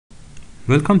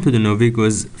Welcome to the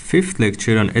Novigos 5th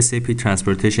lecture on SAP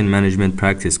Transportation Management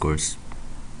Practice course.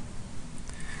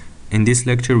 In this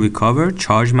lecture we cover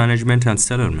charge management and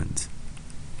settlement.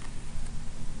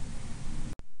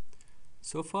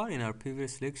 So far in our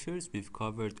previous lectures we've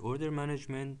covered order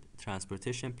management,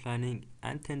 transportation planning,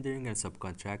 and tendering and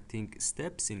subcontracting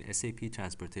steps in SAP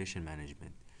Transportation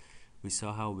Management. We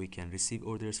saw how we can receive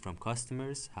orders from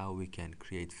customers, how we can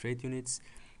create freight units,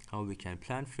 how we can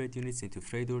plan freight units into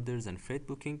freight orders and freight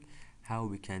booking, how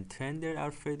we can tender our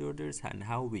freight orders, and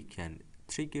how we can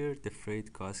trigger the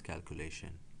freight cost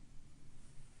calculation.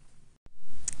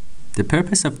 The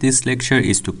purpose of this lecture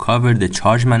is to cover the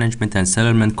charge management and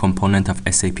settlement component of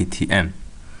SAP TM.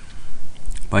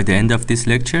 By the end of this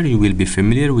lecture, you will be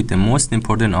familiar with the most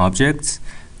important objects,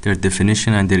 their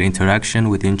definition and their interaction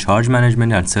within charge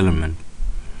management and settlement.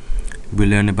 We'll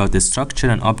learn about the structure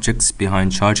and objects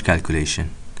behind charge calculation.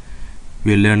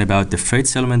 We'll learn about the freight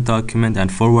settlement document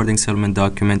and forwarding settlement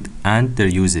document and their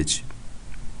usage.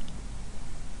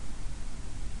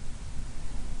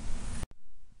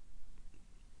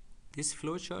 This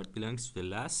flowchart belongs to the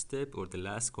last step or the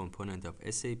last component of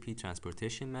SAP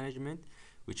Transportation Management,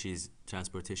 which is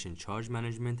Transportation Charge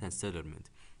Management and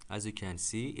Settlement. As you can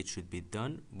see, it should be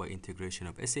done by integration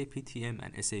of SAP TM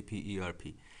and SAP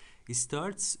ERP. It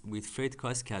starts with freight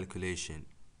cost calculation,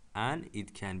 and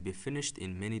it can be finished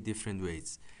in many different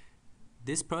ways.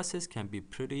 This process can be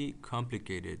pretty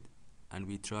complicated, and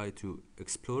we try to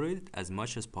explore it as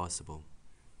much as possible.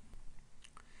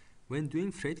 When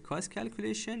doing freight cost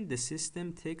calculation, the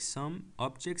system takes some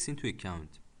objects into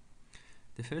account.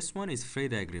 The first one is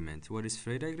freight agreement. What is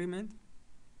freight agreement?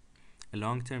 A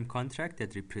long-term contract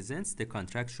that represents the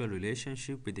contractual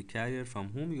relationship with the carrier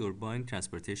from whom you are buying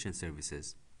transportation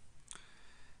services.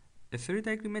 A freight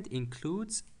agreement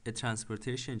includes a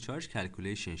transportation charge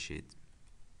calculation sheet.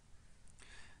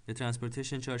 The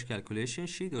transportation charge calculation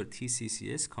sheet, or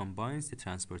TCCS, combines the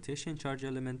transportation charge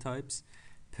element types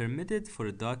permitted for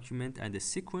a document and the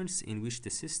sequence in which the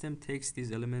system takes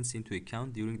these elements into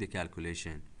account during the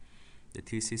calculation. The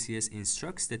TCCS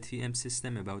instructs the TM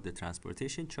system about the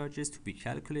transportation charges to be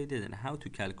calculated and how to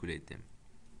calculate them.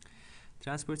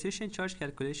 Transportation charge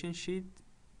calculation sheet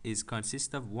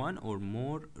consists of one or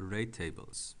more rate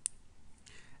tables.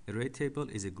 A rate table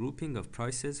is a grouping of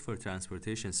prices for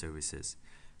transportation services.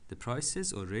 The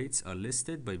prices or rates are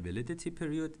listed by validity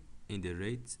period in the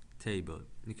rate table.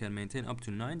 You can maintain up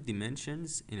to 9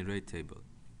 dimensions in a rate table.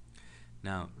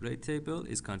 Now, rate table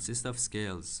consists of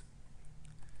scales.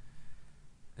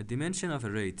 A dimension of a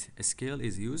rate, a scale,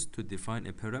 is used to define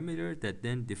a parameter that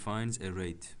then defines a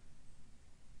rate.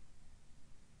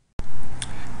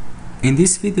 In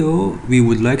this video, we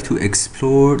would like to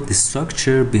explore the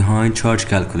structure behind charge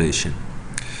calculation.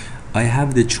 I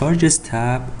have the charges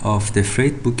tab of the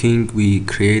freight booking we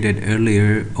created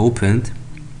earlier opened,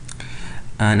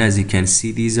 and as you can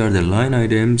see, these are the line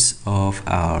items of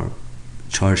our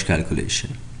charge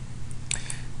calculation.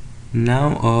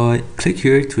 Now I click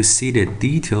here to see the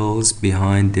details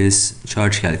behind this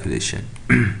charge calculation.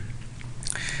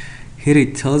 Here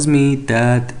it tells me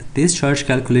that this charge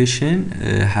calculation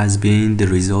has been the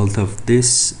result of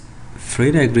this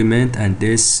freight agreement and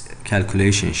this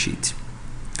calculation sheet.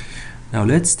 Now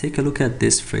let's take a look at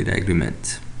this freight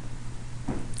agreement.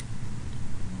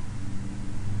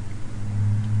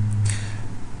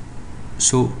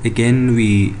 So again,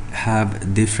 we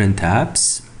have different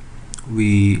tabs.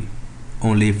 We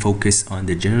only focus on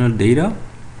the general data.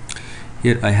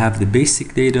 Here I have the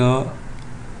basic data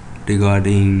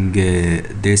regarding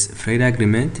this freight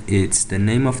agreement. It's the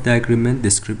name of the agreement,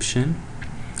 description,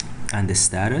 and the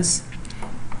status.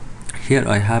 Here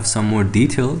I have some more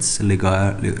details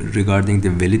regarding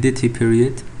the validity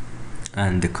period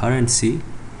and the currency.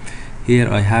 Here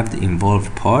I have the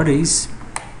involved parties,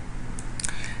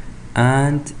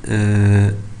 and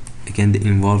again the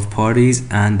involved parties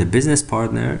and the business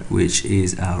partner, which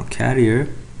is our carrier.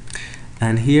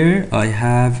 And here I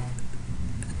have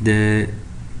the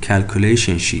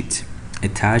calculation sheet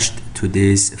attached to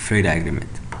this freight agreement.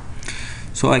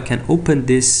 So I can open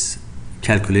this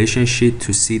calculation sheet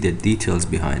to see the details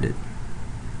behind it.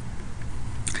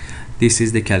 This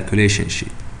is the calculation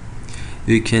sheet.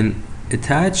 You can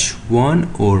attach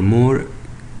one or more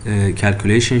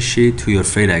calculation sheet to your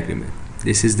freight agreement.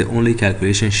 This is the only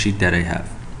calculation sheet that I have.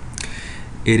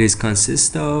 It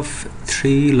consists of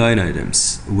 3 line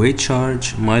items: weight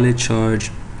charge, mileage charge,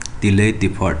 delayed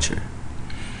departure.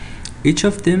 Each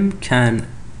of them can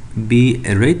be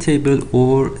a rate table,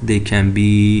 or they can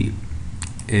be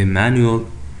a manual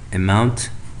amount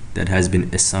that has been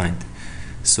assigned.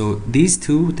 So these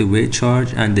two, the weight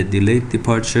charge and the delayed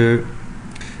departure,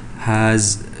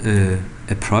 has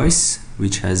a price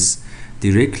which has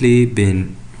directly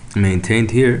been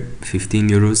maintained here, 15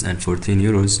 euros and 14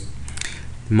 euros.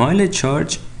 Mileage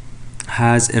charge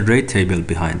has a rate table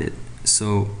behind it.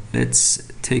 So let's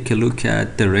take a look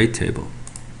at the rate table.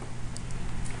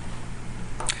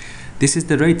 This is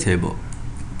the rate table.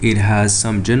 It has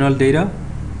some general data,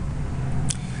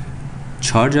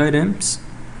 charge items,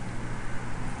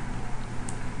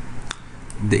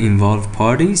 the involved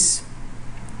parties,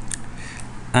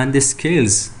 and the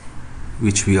scales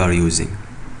which we are using,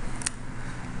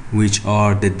 which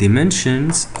are the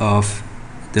dimensions of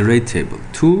the rate table.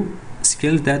 Two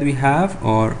scales that we have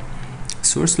are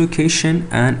source location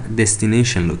and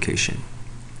destination location.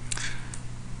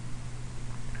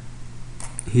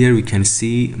 Here we can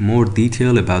see more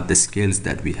detail about the scales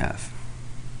that we have.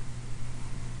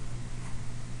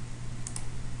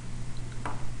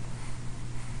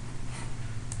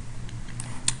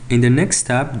 In the next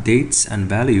tab, dates and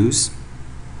values,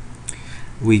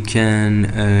 we can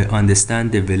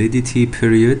understand the validity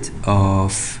period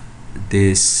of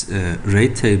this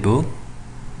rate table.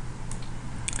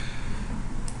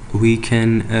 We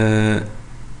can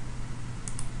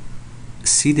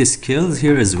see the scales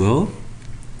here as well.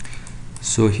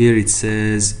 So here it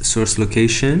says source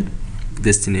location,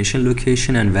 destination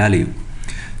location, and value.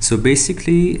 So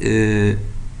basically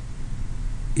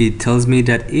it tells me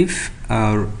that if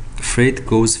our freight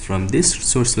goes from this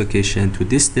source location to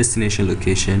this destination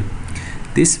location,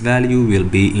 this value will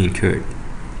be incurred.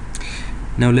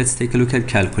 Now let's take a look at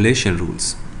calculation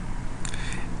rules.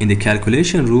 In the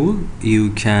calculation rule,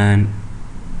 you can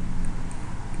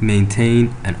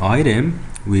maintain an item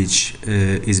which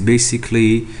is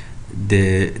basically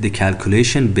the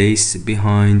calculation base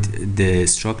behind the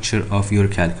structure of your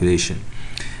calculation.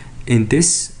 In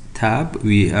this tab,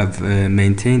 we have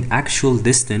maintained actual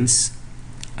distance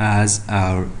as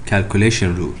our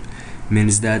calculation rule.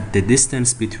 Means that the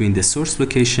distance between the source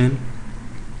location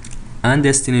and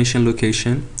destination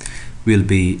location will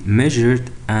be measured,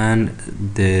 and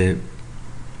the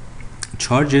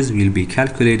charges will be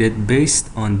calculated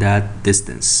based on that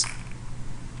distance.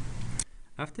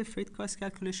 After freight cost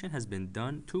calculation has been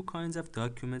done, two kinds of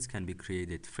documents can be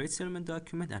created: freight settlement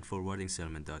document and forwarding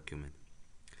settlement document.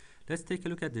 Let's take a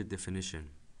look at the definition.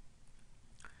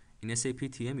 In SAP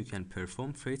TM, you can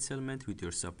perform freight settlement with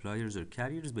your suppliers or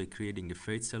carriers by creating a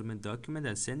freight settlement document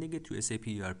and sending it to SAP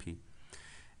ERP.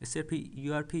 SAP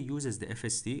ERP uses the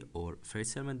FSD or freight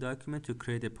settlement document to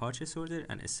create a purchase order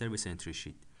and a service entry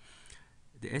sheet.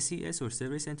 The SES or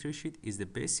service entry sheet is the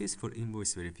basis for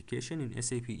invoice verification in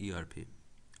SAP ERP.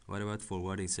 What about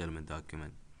forwarding settlement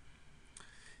document?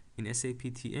 In SAP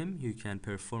TM, you can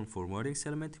perform forwarding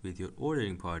settlement with your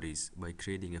ordering parties by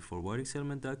creating a forwarding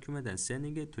settlement document and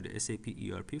sending it to the SAP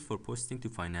ERP for posting to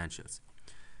financials.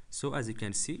 So as you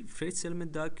can see, freight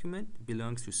settlement document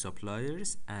belongs to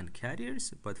suppliers and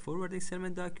carriers, but forwarding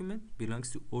settlement document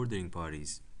belongs to ordering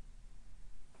parties.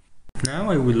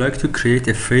 Now I would like to create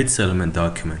a freight settlement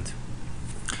document.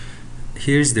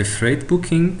 Here's the freight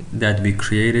booking that we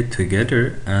created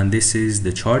together, and this is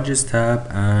the charges tab,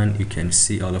 and you can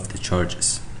see all of the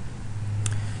charges.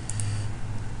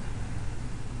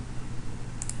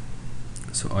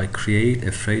 So I create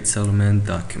a freight settlement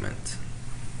document.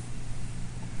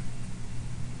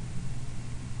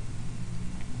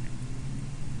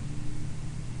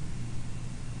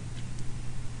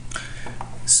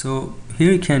 So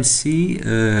here you can see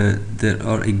there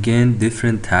are again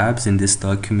different tabs in this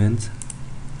document.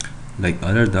 Like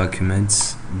other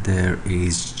documents, there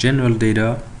is general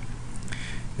data.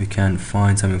 You can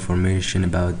find some information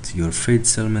about your freight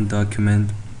settlement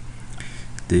document,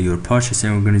 your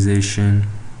purchasing organization,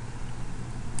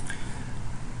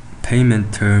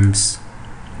 payment terms,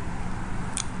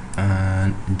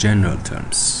 and general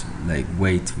terms like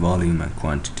weight, volume, and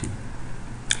quantity.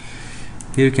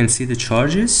 Here you can see the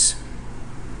charges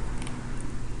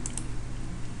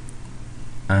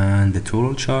and the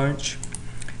total charge.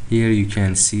 Here you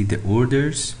can see the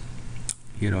orders.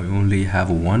 Here I only have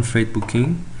one freight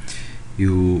booking.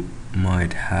 You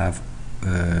might have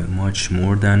much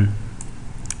more than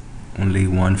only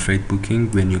one freight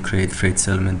booking when you create freight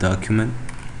settlement document.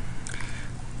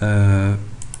 And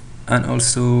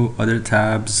also other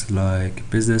tabs like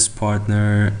business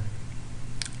partner,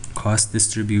 cost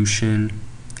distribution,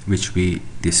 which we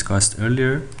discussed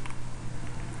earlier,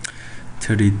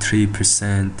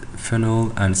 33%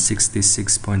 phenol and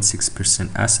 66.6%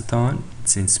 acetone,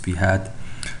 since we had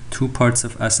 2 parts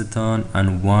of acetone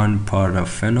and 1 part of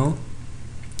phenol.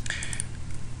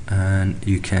 And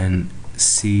you can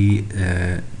see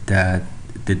that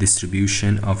the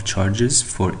distribution of charges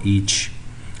for each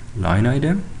line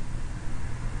item.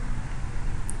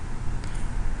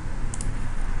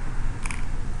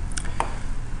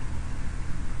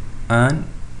 And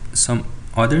some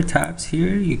other tabs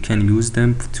here, you can use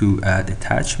them to add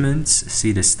attachments,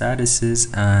 see the statuses,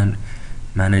 and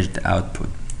manage the output.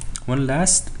 One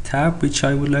last tab which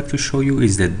I would like to show you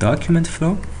is the document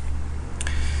flow.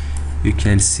 You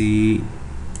can see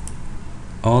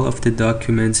all of the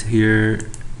documents here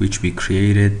which we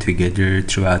created together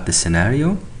throughout the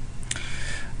scenario.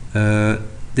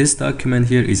 This document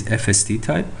here is FSD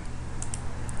type,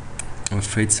 or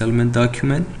freight settlement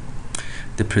document.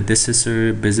 The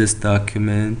predecessor business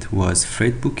document was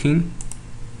freight booking.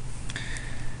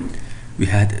 We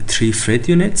had 3 freight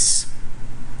units.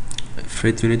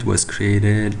 Freight unit was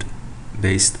created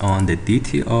based on the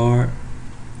DTR.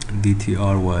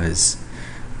 DTR was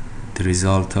the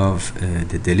result of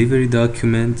the delivery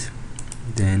document.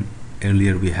 Then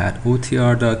earlier we had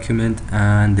OTR document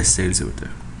and the sales order.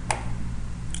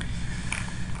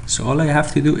 So all I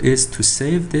have to do is to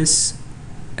save this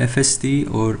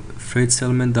FSD or freight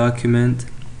settlement document,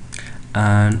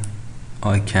 and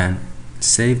I can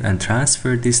save and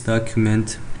transfer this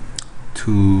document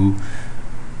to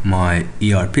my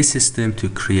ERP system to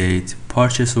create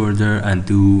purchase order and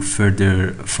do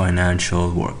further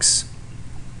financial works.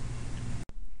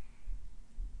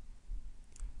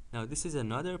 Now this is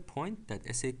another point that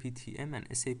SAP TM and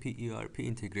SAP ERP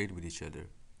integrate with each other.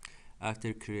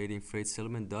 After creating freight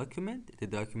settlement document, the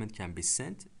document can be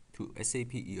sent to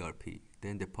SAP ERP.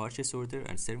 Then the purchase order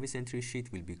and service entry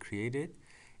sheet will be created.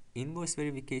 Invoice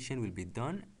verification will be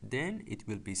done. Then it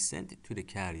will be sent to the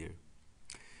carrier.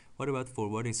 What about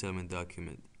forwarding settlement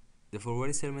document? The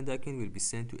forwarding settlement document will be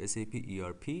sent to SAP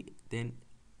ERP. Then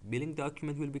billing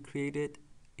document will be created.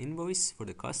 Invoice for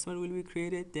the customer will be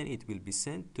created. Then it will be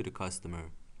sent to the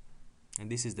customer.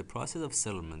 And this is the process of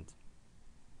settlement.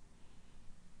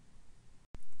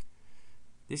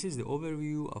 This is the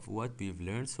overview of what we've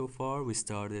learned so far. We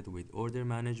started with order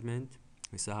management.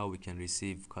 We saw how we can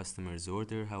receive customers'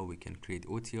 order, how we can create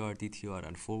OTR, DTR,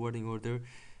 and forwarding order,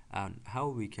 and how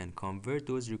we can convert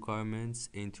those requirements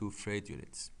into freight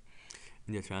units.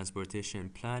 In the transportation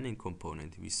planning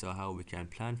component, we saw how we can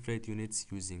plan freight units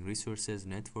using resources,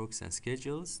 networks, and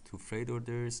schedules to freight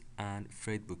orders and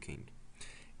freight booking.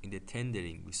 In the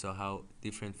tendering, we saw how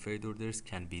different freight orders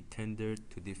can be tendered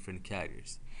to different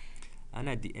carriers. And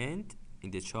at the end,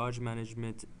 in the charge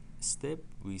management step,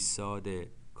 we saw the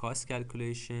cost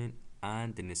calculation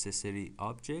and the necessary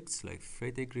objects like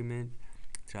freight agreement,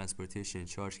 transportation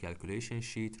charge calculation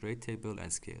sheet, rate table,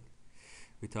 and scale.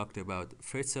 We talked about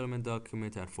freight settlement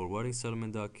document and forwarding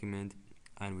settlement document,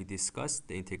 and we discussed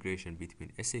the integration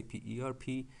between SAP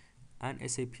ERP and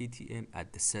SAP TM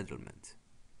at the settlement.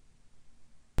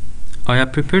 I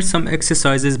have prepared some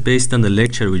exercises based on the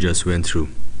lecture we just went through.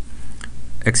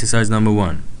 Exercise number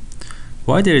 1.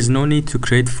 Why there is no need to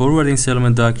create forwarding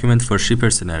settlement document for shipper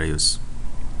scenarios.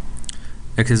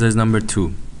 Exercise number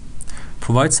 2.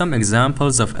 Provide some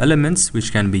examples of elements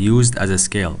which can be used as a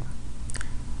scale.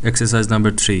 Exercise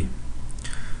number 3.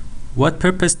 What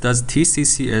purpose does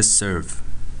TCCS serve?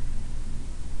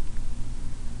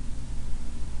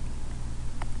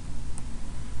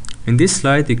 In this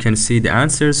slide, you can see the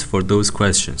answers for those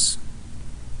questions.